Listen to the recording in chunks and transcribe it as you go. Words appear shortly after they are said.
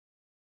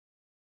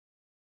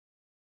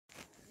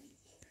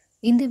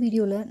இந்த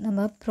வீடியோவில்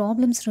நம்ம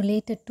problems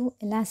related to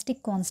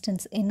elastic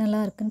constants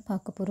என்னெல்லாம் இருக்குன்னு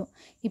பார்க்க போகிறோம்.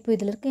 இப்போ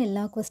இதில் இருக்க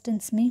எல்லா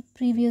கொஸ்டின்ஸுமே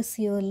ப்ரீவியஸ்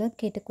இயரில்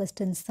கேட்ட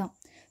கொஸ்டின்ஸ் தான்.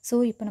 ஸோ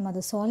இப்போ நம்ம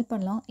அதை சால்வ்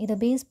பண்ணலாம். இதை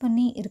பேஸ்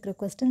பண்ணி இருக்கிற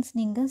கொஸ்டின்ஸ்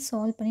நீங்கள்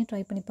சால்வ் பண்ணி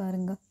ட்ரை பண்ணி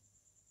பாருங்கள்.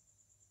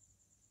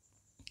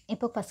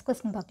 இப்போ ஃபஸ்ட்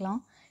கொஸ்டின்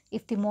பார்க்கலாம்.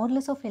 If the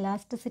modulus of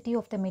elasticity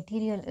of the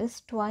material is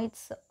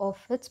twice of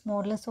its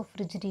modulus of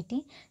rigidity,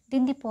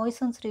 then the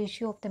Poisson's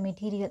ratio of the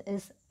material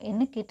is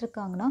என்ன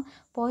கேட்டிருக்காங்கன்னா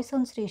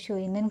Poisson's ratio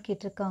என்னன்னு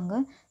கேட்டிருக்காங்க.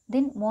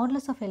 Then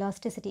modulus of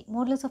elasticity.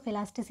 Modulus of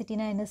elasticity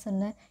நான் என்ன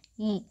சொன்னேன்?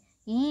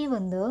 E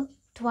வந்து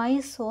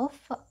twice of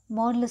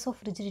modulus of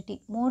rigidity.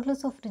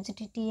 Modulus of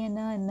rigidity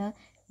என்ன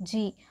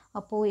G.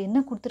 அப்போது என்ன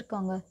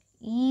கொடுத்துருக்காங்க?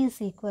 E is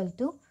equal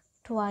to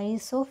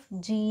twice of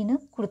Gன்னு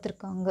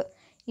கொடுத்துருக்காங்க.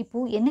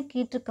 இப்போது என்ன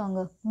கேட்டிருக்காங்க?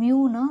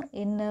 மியூனா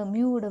என்ன,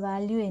 மியூவோட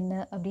வேல்யூ என்ன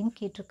அப்படின்னு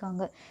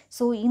கேட்டிருக்காங்க.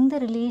 ஸோ இந்த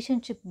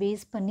ரிலேஷன்ஷிப்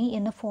பேஸ் பண்ணி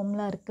என்ன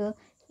ஃபார்முலா இருக்குது?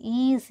 E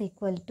is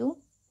equal to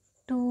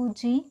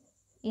 2G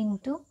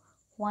into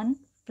 1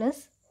 plus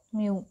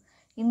mu.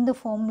 இந்த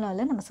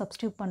ஃபார்முலாவில் நம்ம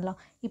சப்ஸ்டியூட்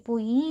பண்ணலாம்.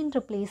 இப்போது ஈன்ற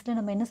பிளேஸில்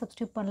நம்ம என்ன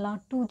சப்ஸ்டியூட் பண்ணலாம்?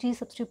 2G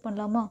சப்ஸ்டியூட்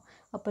பண்ணலாமா?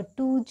 அப்போ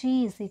 2G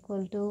is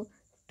equal to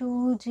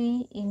 2G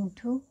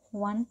into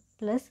 1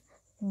 plus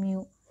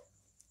mu.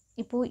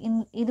 இப்போது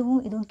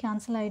இதுவும்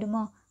கேன்சல்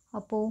ஆகிடுமா?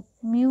 அப்போது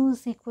மியூ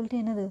இஸ் ஈக்குவல் டு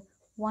என்னது?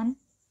 1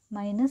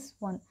 minus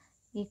 1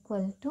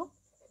 equal to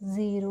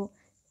 0.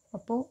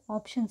 அப்போது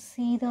ஆப்ஷன்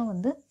சி தான்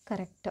வந்து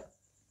கரெக்டாக.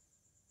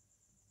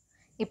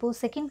 இப்போது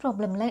செகண்ட்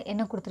ப்ராப்ளமில்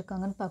என்ன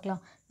கொடுத்துருக்காங்கன்னு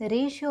பார்க்கலாம். The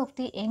ratio of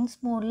the Young's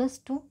modulus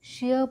to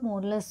shear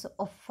modulus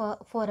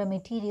for a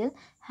material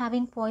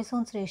having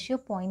Poisson's ratio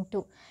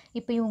 0.2.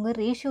 இப்போ இவங்க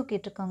ரேஷியோ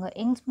கேட்டிருக்காங்க.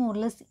 Young's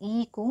modulus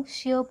ஈக்கும்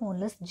shear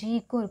modulus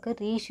ஜிக்கும் இருக்க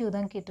ரேஷியோ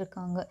தான்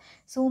கேட்டிருக்காங்க.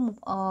 ஸோ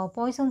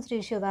Poisson's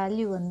ratio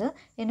வேல்யூ வந்து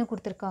என்ன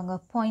கொடுத்துருக்காங்க?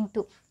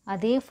 0.2.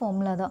 அதே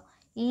ஃபார்முலா தான்.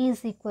 E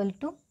is equal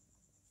to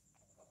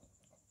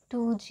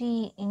 2G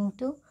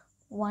into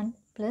 1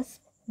 plus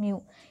mu.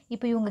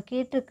 இப்போ இவங்க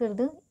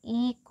கேட்டிருக்கிறது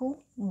ஈக்கும்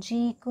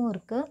ஜிக்கும்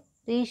இருக்க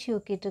ரேஷியோ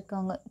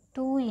கேட்டிருக்காங்க.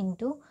 2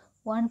 into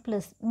 1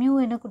 plus மியூ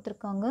என்ன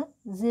கொடுத்துருக்காங்க?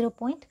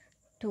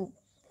 0.2.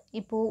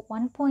 இப்போது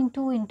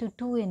 1.2 into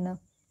 2 என்ன?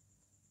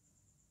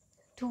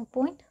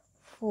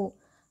 2.4.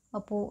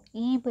 அப்போது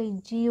E by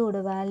ஜியோட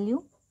value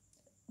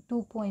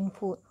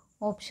 2.4.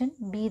 Option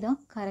B தான்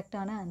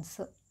கரெக்டான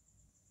ஆன்சர்.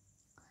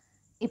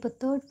 இப்போ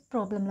தேர்ட்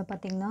ப்ராப்ளமில்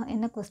பார்த்தீங்கன்னா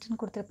என்ன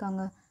கொஸ்டின்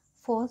கொடுத்துருக்காங்க?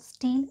 For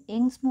steel,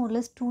 Young's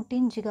modulus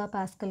 210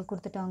 gigapascal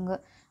கொடுத்துட்டாங்க.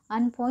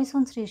 அண்ட்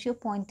Poisson's ratio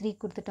 0.3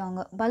 கொடுத்துட்டாங்க.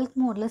 பல்க்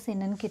மாடுலஸ்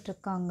என்னன்னு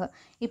கேட்டிருக்காங்க.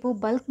 இப்போது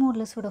பல்க்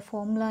மாடுலஸோட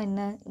ஃபார்முலா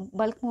என்ன?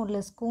 பல்க்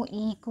மாடுலஸ்க்கும்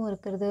ஈக்கும்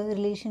இருக்கிறது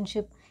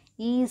relationship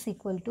E is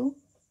equal to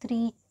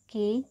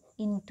 3K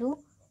into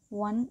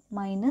 1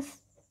 minus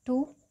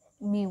 2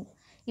 mu.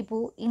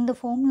 இப்போது இந்த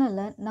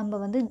ஃபார்முலாவில் நம்ம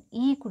வந்து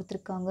E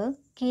கொடுத்துருக்காங்க,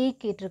 K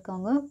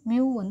கேட்டிருக்காங்க,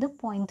 மியூ வந்து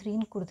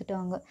 0.3ன்னு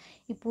கொடுத்துட்டாங்க.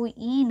 இப்போது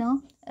ஈனா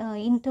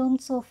இன்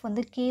டேர்ம்ஸ் ஆஃப்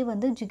வந்து K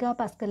வந்து ஜிகா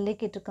பாஸ்கல்லே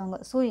கேட்டிருக்காங்க.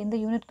 ஸோ எந்த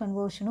யூனிட்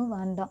கன்வர்ஷனும்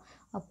வேண்டாம்.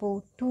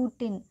 அப்போது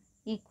 210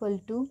 equal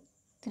to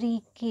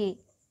 3K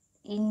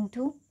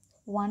into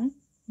 1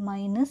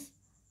 minus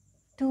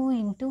 2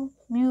 into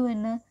mu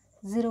என்ன?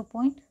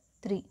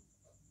 0.3.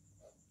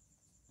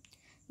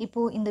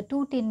 இப்போது இந்த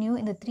 210யும்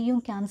இந்த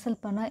 3யும்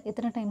கேன்சல் பண்ணால்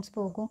எத்தனை டைம்ஸ்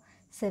போகும்?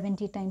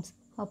 70 டைம்ஸ்.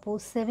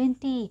 அப்போது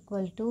 70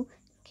 equal to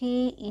K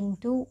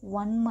into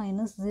 1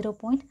 minus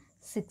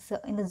 0.6.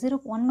 இந்த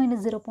 1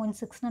 மைனஸ்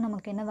 0.6னால்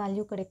நமக்கு என்ன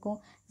வேல்யூ கிடைக்கும்?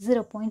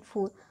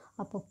 0.4.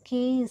 அப்போது K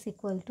is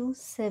equal to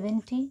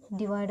 70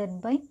 divided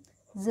by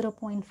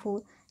 0.4.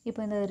 இப்போ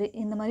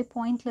இந்த மாதிரி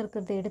பாயிண்டில்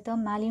இருக்கிறத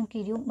எடுத்தால் மேலேயும்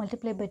கீழேயும்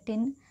மல்டிப்ளை பை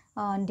 10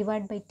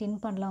 டிவைட் பை 10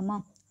 பண்ணலாமா?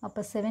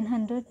 அப்போ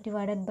 700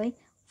 டிவைடட் பை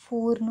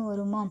 4ன்னு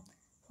வருமா?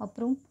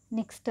 அப்புறம்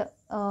நெக்ஸ்ட்டு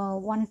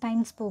 1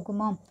 டைம்ஸ்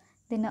போகுமா?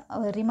 தென்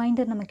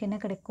ரிமைண்டர் நமக்கு என்ன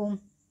கிடைக்கும்?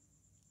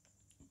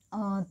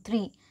 3.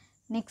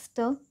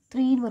 நெக்ஸ்ட்டு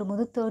 3ன்னு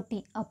வரும்போது 30.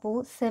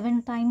 அப்போது 7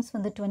 டைம்ஸ்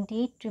வந்து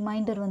 28,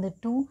 ரிமைண்டர் வந்து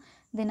 2.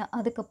 தென்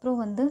அதுக்கப்புறம்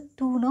வந்து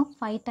 2னா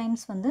 5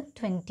 டைம்ஸ் வந்து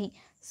 20.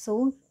 ஸோ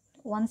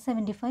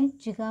 175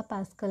 ஜிகா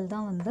பாஸ்கல்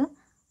தான் வந்து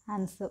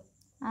ஆன்சர்.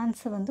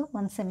 ஆன்சர் வந்து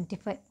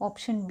 175.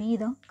 ஆப்ஷன் பி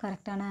தான்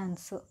கரெக்டான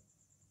ஆன்சர்.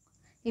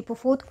 இப்போ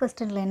ஃபோர்த்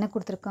கொஸ்டினில் என்ன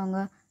கொடுத்துருக்காங்க?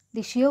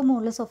 The shear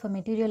modulus of a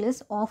material is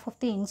half of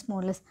the Young's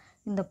modulus.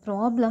 இந்த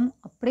ப்ராப்ளம்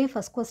அப்படியே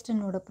ஃபஸ்ட்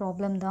கொஸ்டினோட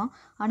ப்ராப்ளம் தான்.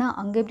 ஆனால்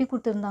அங்கே எப்படி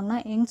கொடுத்துருந்தாங்கன்னா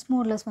Young's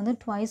modulus வந்து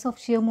twice of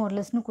shear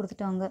modulusன்னு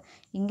கொடுத்துட்டாங்க.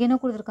 இங்கே என்ன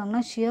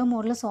கொடுத்துருக்காங்கன்னா shear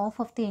modulus half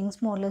of the Young's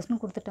modulusன்னு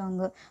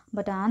கொடுத்துட்டாங்க.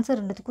 பட் ஆன்சர்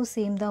ரெண்டுத்துக்கும்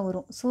சேம் தான்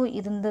வரும். ஸோ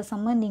இந்த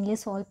சம்ம நீங்களே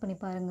சால்வ் பண்ணி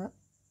பாருங்கள்.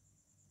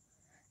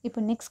 இப்போ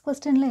நெக்ஸ்ட்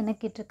கொஸ்டினில் என்ன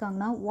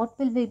கேட்டிருக்காங்கன்னா what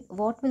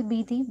will be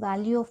the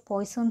value of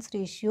Poisson's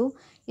ratio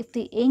if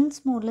the Young's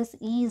modulus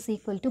E is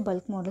equal to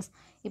bulk modulus.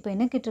 இப்போ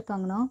என்ன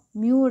கேட்டிருக்காங்கன்னா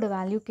மியூவோட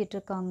வேல்யூ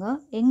கேட்டிருக்காங்க.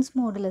 Young's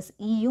modulus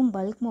ஈயும்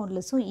பல்க்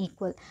மாடுலஸும்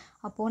ஈக்குவல்.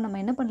 அப்போது நம்ம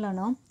என்ன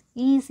பண்ணலான்னா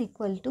E is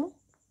equal to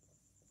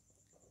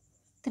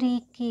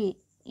 3K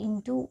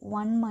into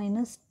 1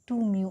 minus 2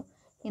 mu.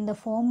 இந்த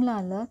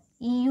ஃபார்முலாவில்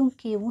ஈயும்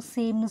கேவும்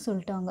சேம்னு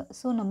சொல்லிட்டாங்க.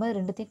 ஸோ நம்ம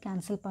ரெண்டுத்தையும்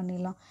கேன்சல்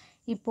பண்ணிடலாம்.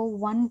 இப்போது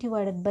 1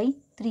 டிவைடட் பை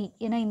 3,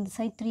 ஏன்னா இந்த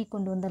சைட் 3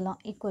 கொண்டு வந்துடலாம்,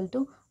 ஈக்குவல் டு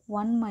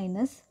 1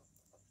 மைனஸ்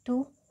 2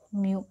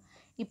 மியூ.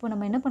 இப்போ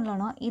நம்ம என்ன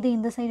பண்ணலாம்னா இதை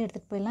இந்த சைடு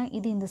எடுத்துகிட்டு போயிடலாம்,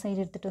 இது இந்த சைடு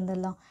எடுத்துகிட்டு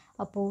வந்துடலாம்.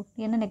 அப்போது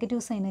என்ன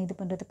நெகட்டிவ் சைனை இது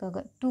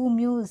பண்ணுறதுக்காக 2μ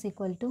is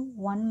equal to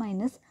 1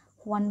 minus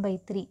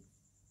 1/3.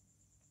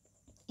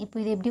 இப்போ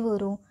இது எப்படி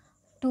வரும்?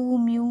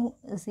 2μ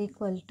is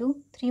equal to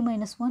 3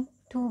 minus 1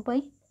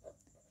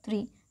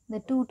 2/3. இந்த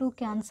 2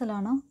 கேன்சல்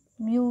ஆனால்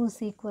μ is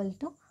equal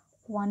to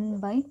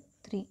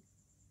 1/3.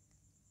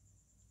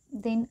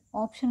 Then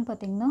option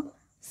பார்த்திங்கன்னா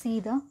C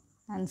தான்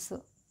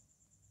ஆன்சர்.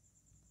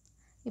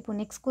 இப்போ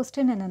நெக்ஸ்ட்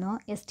கொஸ்டின் என்னென்னா,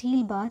 a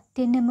steel bar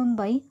 10 mm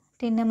by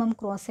 10 mm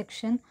cross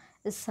section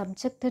is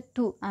subjected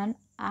to an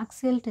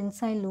axial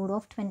tensile load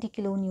of 20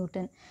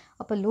 kN.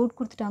 அப்போ load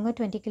கொடுத்துட்டாங்க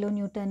 20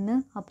 kN.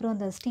 அப்புறம்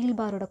அந்த ஸ்டீல்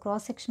பாரோட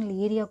cross sectional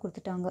ஏரியா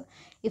கொடுத்துட்டாங்க.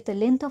 if the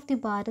length of the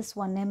bar is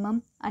 1 mm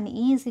and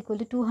E is equal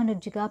to 200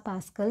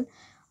 gigapascal,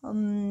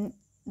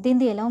 then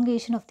the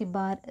elongation of the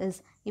bar is,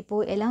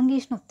 இப்போது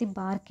elongation of the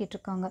bar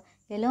கேட்டிருக்காங்க.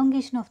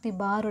 elongation of the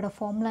பாரோட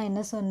formula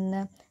என்ன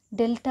சொன்ன?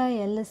 delta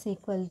L is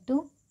equal to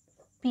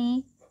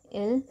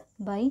PL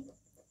by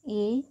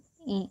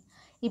AE.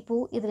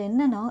 இப்போது இதில்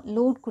என்னென்னா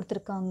load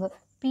கொடுத்துருக்காங்க.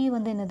 P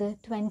வந்து என்னது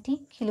 20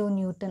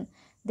 kN.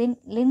 தென்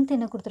லென்த்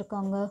என்ன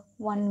கொடுத்துருக்காங்க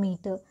 1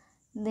 மீட்டர்.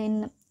 தென்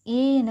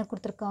A என்ன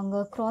கொடுத்துருக்காங்க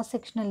கிராஸ்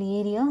செக்ஷனல்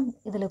ஏரியா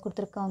இதில்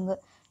கொடுத்துருக்காங்க.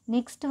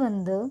 நெக்ஸ்ட்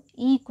வந்து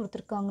E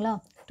கொடுத்துருக்காங்களா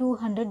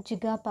 200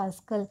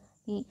 gigapascal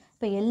E.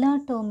 இப்போ எல்லா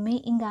டேர்முமே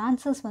இங்கே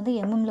ஆன்சர்ஸ் வந்து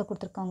எம்எம்மில்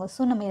கொடுத்துருக்காங்க.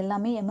 ஸோ நம்ம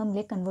எல்லாமே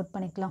எம்எம்லே கன்வெர்ட்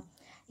பண்ணிக்கலாம்.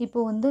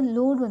 இப்போது வந்து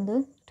லோட் வந்து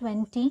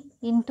 20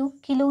 into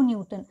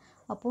kN.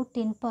 அப்போது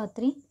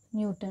 10⁻³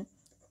 நியூட்டன்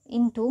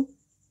இன்ட்டு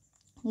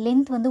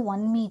லென்த் வந்து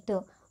 1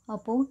 மீட்டர்.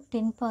 அப்போது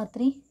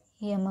 10⁻³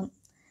 mm.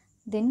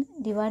 Then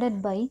divided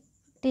by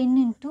 10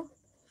 into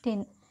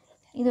 10.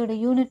 இதோட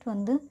யூனிட்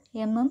வந்து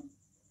mm².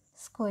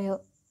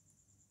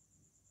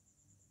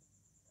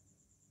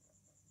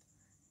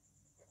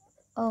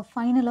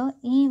 ஃபைனலாக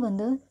E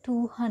வந்து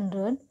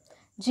 200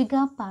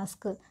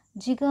 gigapascal.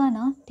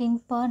 ஜிகானா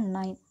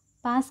 10⁻⁹.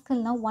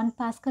 பாஸ்கல்னால் 1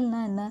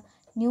 பாஸ்கல்னால் என்ன?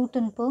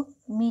 Newton per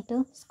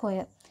metre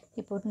square.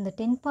 இப்போது இந்த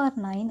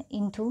 10⁻⁹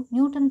 இன்ட்டு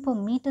நியூட்டன் per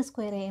மீட்டர்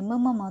ஸ்கொயரை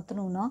எம்எம்மாக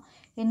மாற்றணுன்னா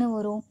என்ன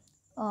வரும்?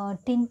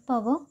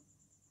 10⁻⁶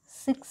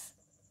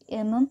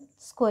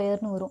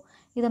 mm² வரும்.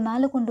 இதை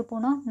மேலே கொண்டு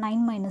போனால்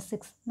 9 -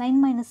 6.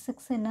 9 -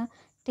 6 என்ன?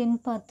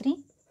 10⁻³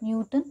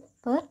 நியூட்டன்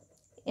per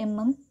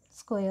mm².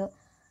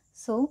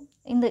 ஸோ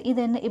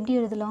இது என்ன எப்படி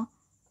எழுதலாம்?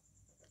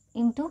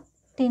 Into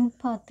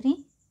 10⁻³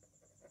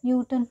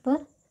 Newton per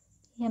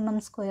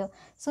mm².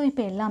 So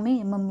இப்போ எல்லாமே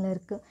எம்எம்மில்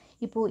இருக்குது.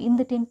 இப்போது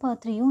இந்த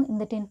 10⁻³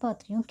 இந்த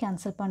 10⁻³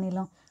 கேன்சல்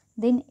பண்ணிடலாம்.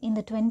 தென் இந்த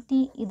 20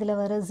 இதில்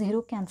வர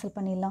 0 கேன்சல்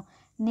பண்ணிடலாம்.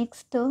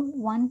 நெக்ஸ்ட்டு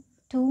 1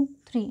 2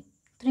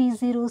 3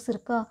 zeros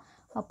இருக்கா?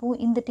 அப்போது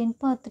இந்த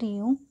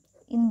 10⁻³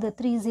 இந்த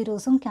 3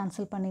 zeros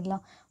கேன்சல்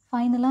பண்ணிடலாம்.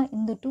 ஃபைனலாக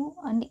இந்த 2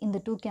 அண்ட் இந்த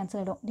 2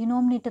 கேன்சல் ஆகிடும்.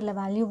 டினாமினேட்டரில்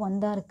வேல்யூ 1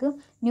 தான் இருக்குது,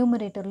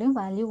 நியூமரேட்டர்லேயும்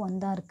வேல்யூ 1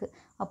 தான் இருக்குது.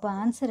 அப்போ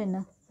ஆன்சர் என்ன?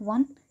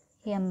 1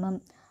 mm.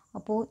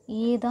 அப்போது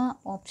ஏ தான்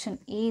ஆப்ஷன்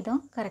ஏ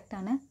தான்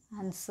கரெக்டான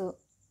ஆன்சர்.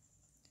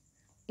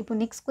 இப்போ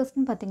நெக்ஸ்ட்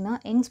கொஸ்டின் பார்த்தீங்கன்னா,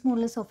 Young's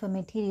modulus of a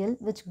material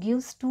which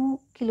gives 2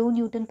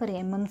 kN per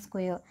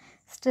mm².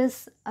 Stress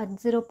at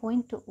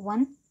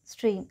 0.1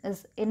 strain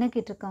is என்ன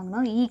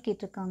கேட்டிருக்காங்கன்னா E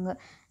கேட்டிருக்காங்க.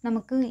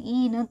 நமக்கு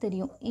ஈனா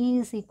தெரியும். E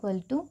is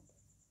equal to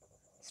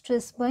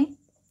stress by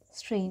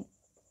strain.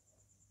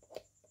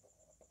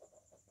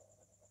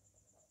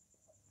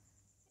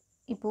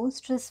 இப்போது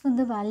ஸ்ட்ரெஸ்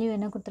வந்து வேல்யூ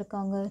என்ன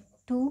கொடுத்துருக்காங்க?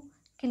 2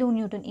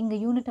 kN. இங்கே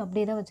யூனிட்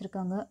அப்படியே தான்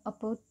வச்சுருக்காங்க.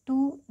 அப்போது 2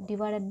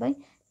 டிவைடட் பை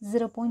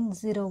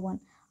 0.01.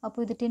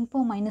 அப்போது இது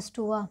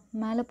 10⁻⁻²வா?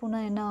 மேலே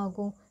போனால் என்ன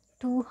ஆகும்?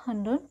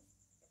 200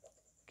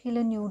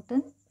 kN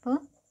per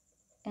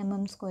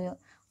mm².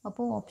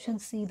 அப்போது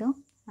ஆப்ஷன் சி தான்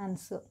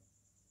ஆன்சர்.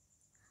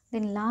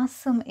 தென் லாஸ்ட்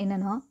சம்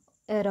என்னென்னா,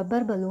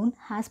 rubber balloon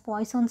has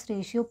Poisson's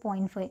ratio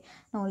 0.5.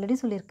 நான் ஆல்ரெடி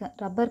சொல்லியிருக்கேன்,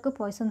 ரப்பருக்கு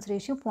Poisson's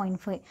ratio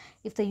 0.5.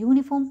 If the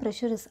uniform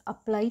pressure is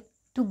applied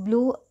to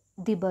flow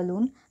the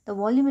balloon, the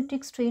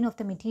volumetric strain of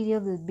the material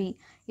will be.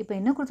 இப்போ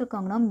என்ன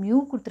கொடுத்துருக்காங்கன்னா mu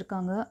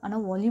கொடுத்துருக்காங்க,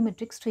 ஆனால்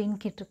volumetric strain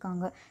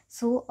கேட்டிருக்காங்க.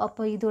 So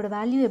அப்போ இதோட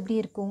வேல்யூ எப்படி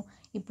இருக்கும்?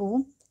 இப்போது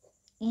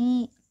E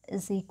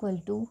is equal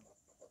to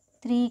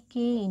 3K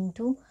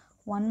into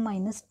 1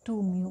 minus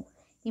 2μ.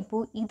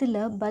 இப்போது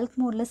இதில் பல்க்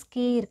மோட்லஸ்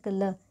K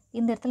இருக்குல்ல,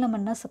 இந்த இடத்துல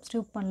நம்ம என்ன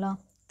சப்ஸ்டியூட் பண்ணலாம்?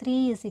 3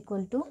 is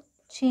equal to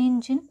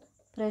change in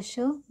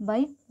pressure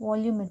by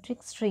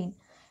volumetric strain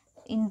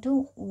into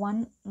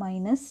 1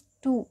 minus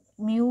 2.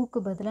 மியூவுக்கு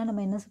பதிலாக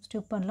நம்ம என்ன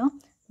சப்ஸ்டியூட் பண்ணலாம்?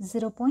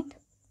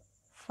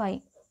 0.5.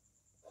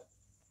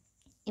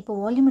 இப்போ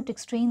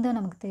வால்யூமெட்ரிக் ஸ்ட்ரெயின் தான்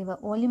நமக்கு தேவை.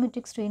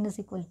 Volumetric strain is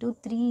equal to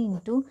 3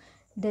 into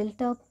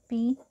delta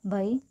B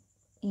by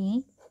E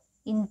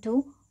into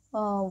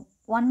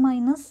 1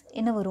 minus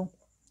என்ன வரும்?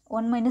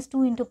 1 minus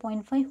 2 into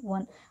 0.5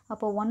 1.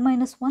 அப்போது 1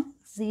 minus 1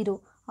 0.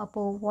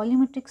 அப்போது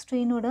வால்யூமெட்ரிக்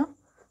ஸ்ட்ரெயினோட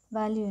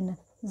வேல்யூ என்ன?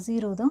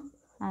 0 தான்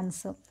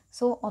ஆன்சர்.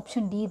 ஸோ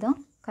ஆப்ஷன் டி தான்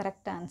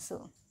correct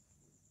answer.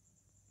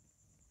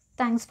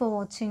 Thanks for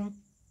watching.